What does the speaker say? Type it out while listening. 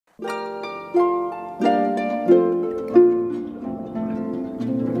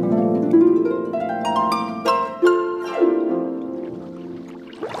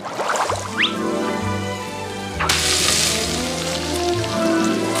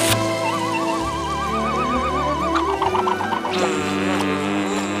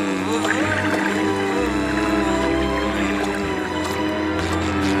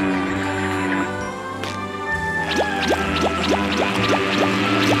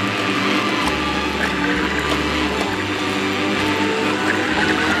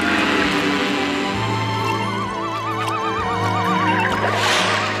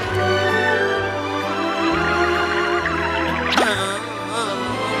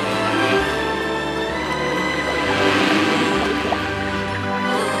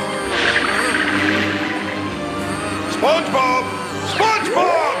SpongeBob!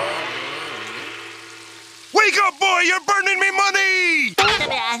 SpongeBob! Wake up, boy! You're burning me money!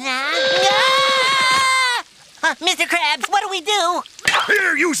 Mr. Krabs, what do we do?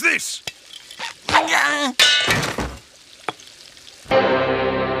 Here, use this!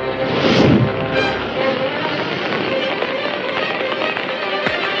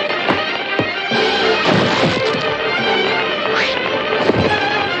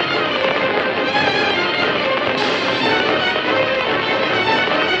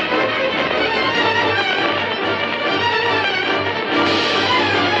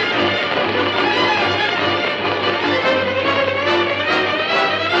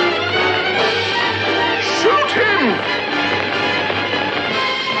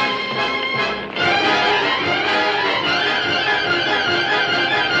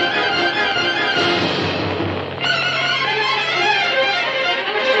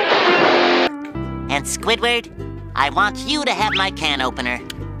 And Squidward, I want you to have my can opener.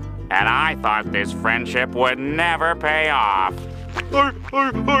 And I thought this friendship would never pay off.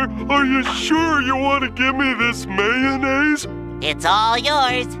 Are you sure you want to give me this mayonnaise? It's all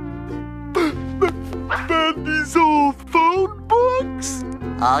yours. And these old phone books?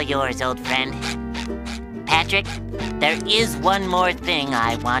 All yours, old friend. Patrick, there is one more thing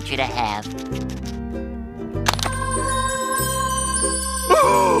I want you to have.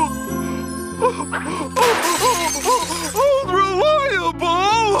 Unreliable!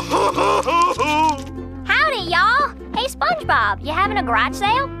 Howdy, y'all. Hey, SpongeBob, you having a garage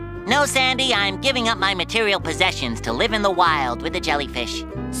sale? No, Sandy, I'm giving up my material possessions to live in the wild with the jellyfish.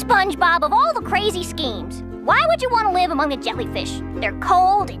 SpongeBob, of all the crazy schemes, why would you want to live among the jellyfish? They're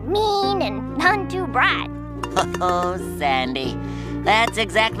cold and mean and none too bright. Oh, Sandy, that's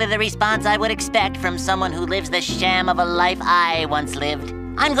exactly the response I would expect from someone who lives the sham of a life I once lived.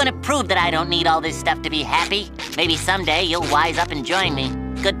 I'm gonna prove that I don't need all this stuff to be happy. Maybe someday you'll wise up and join me.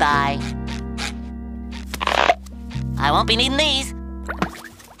 Goodbye. I won't be needing these.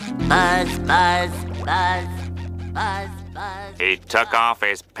 Buzz, buzz, buzz, buzz, buzz. He took off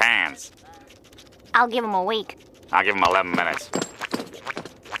his pants. I'll give him a week. I'll give him 11 minutes.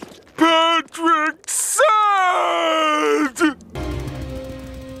 Patrick said!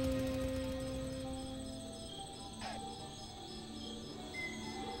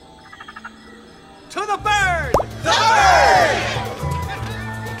 To the bird! The bird!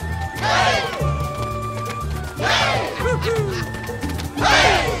 Hey! Hey!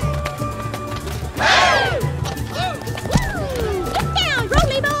 Hey! Hey! Get down,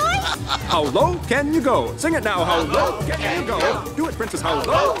 Rolly boy! How low can you go? Sing it now. How low can you go? Do it, Princess. How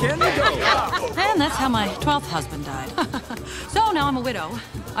low can you go? And that's how my 12th husband died. So now I'm a widow.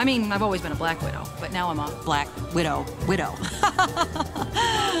 I mean, I've always been a black widow, but now I'm a black widow.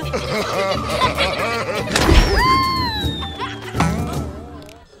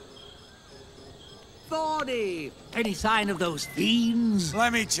 40. Any sign of those fiends?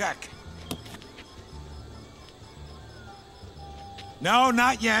 Let me check. No,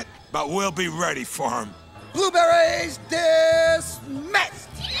 not yet, but we'll be ready for him. Blueberries dismissed!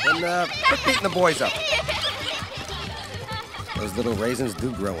 And quit beating the boys up. Those little raisins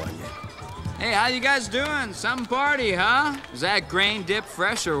do grow on you. Hey, how you guys doing? Some party, huh? Is that grain dip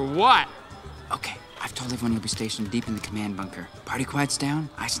fresh or what? Okay, I've told everyone you'll be stationed deep in the command bunker. Party quiets down,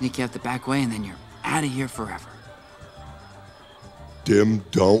 I sneak you out the back way, and then you're out of here forever. Dim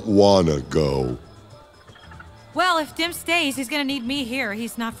don't wanna go. Well, if Dim stays, he's gonna need me here.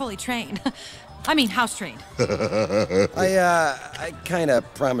 He's not fully trained. I mean, house trained. I kinda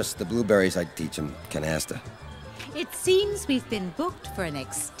promised the blueberries I'd teach him canasta. It seems we've been booked for an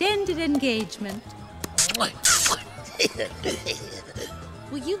extended engagement.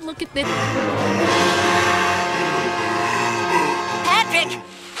 Will you look at this? Patrick,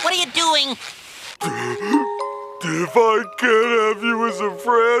 what are you doing? If I can't have you as a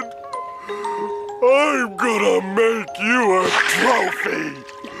friend, I'm gonna make you a trophy.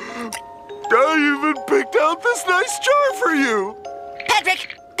 I even picked out this nice jar for you.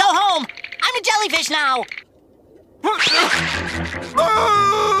 Patrick, go home. I'm a jellyfish now.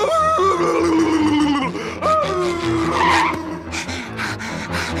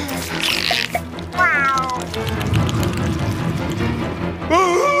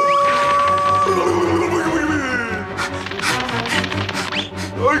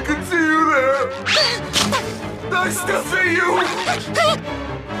 I can see you there. I still see you.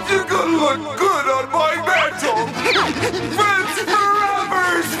 You're gonna look good on my mantle. Friends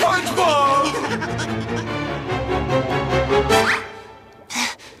forever, SpongeBob.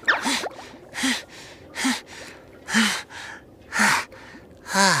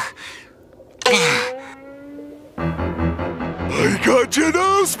 I got you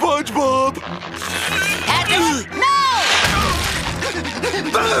now, SpongeBob. Patrick, no!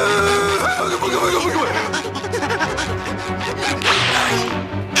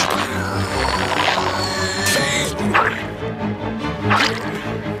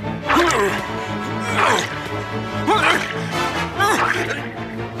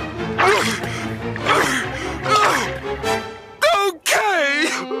 Okay!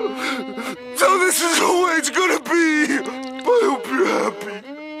 So this is the way it's gonna be. I hope you're happy.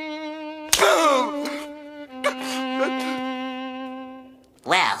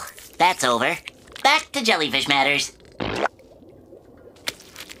 Well, that's over. Back to jellyfish matters.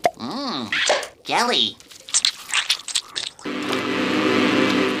 Jelly.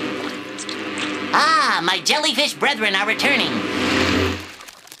 Ah, my jellyfish brethren are returning.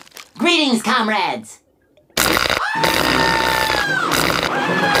 Greetings, comrades.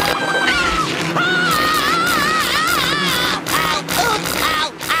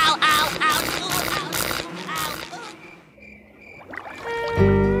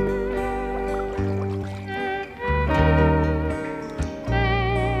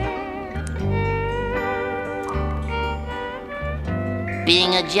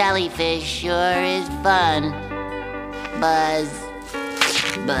 Being a jellyfish sure is fun. Buzz,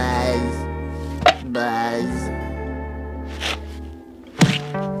 buzz, buzz.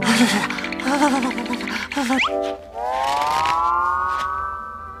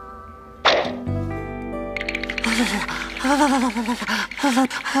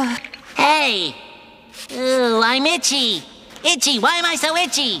 Hey! Ooh, I'm itchy. Itchy, why am I so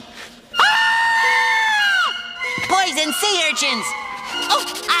itchy? Ah! Poison sea urchins! Oh,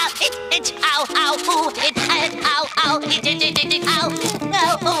 ow, itch, ow, ow, ooh, it, ow, ow, itch, ow, no,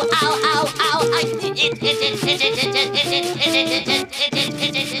 ooh, ow, ow, ow, buzz,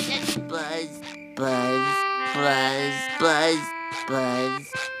 buzz, buzz, buzz,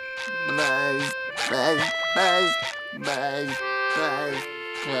 buzz, buzz, buzz, buzz, buzz, buzz, buzz,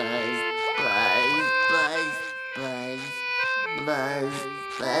 buzz, buzz,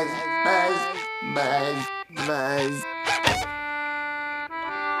 buzz, buzz, buzz, buzz.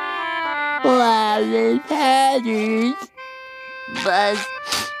 Lavender patterns. Buzz,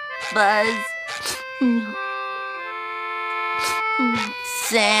 buzz.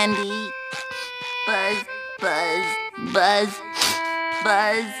 Sandy. Buzz, buzz, buzz,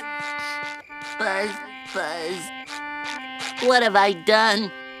 buzz, buzz, buzz. What have I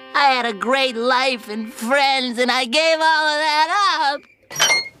done? I had a great life and friends, and I gave all of that up.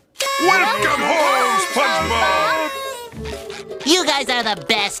 Welcome home, SpongeBob! You guys are the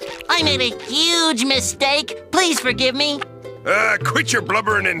best. I made a huge mistake. Please forgive me. Quit your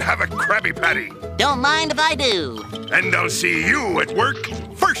blubbering and have a Krabby Patty. Don't mind if I do. And I'll see you at work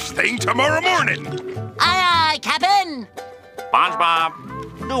first thing tomorrow morning. Aye, aye, Captain. SpongeBob,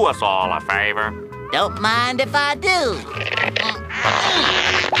 do us all a favor. Don't mind if I do.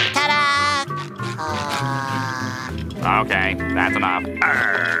 Ta-da! Okay, that's enough.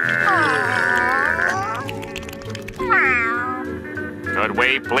 Could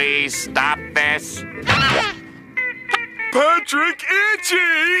we please stop this? Patrick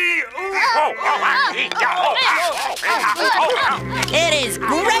Itchy!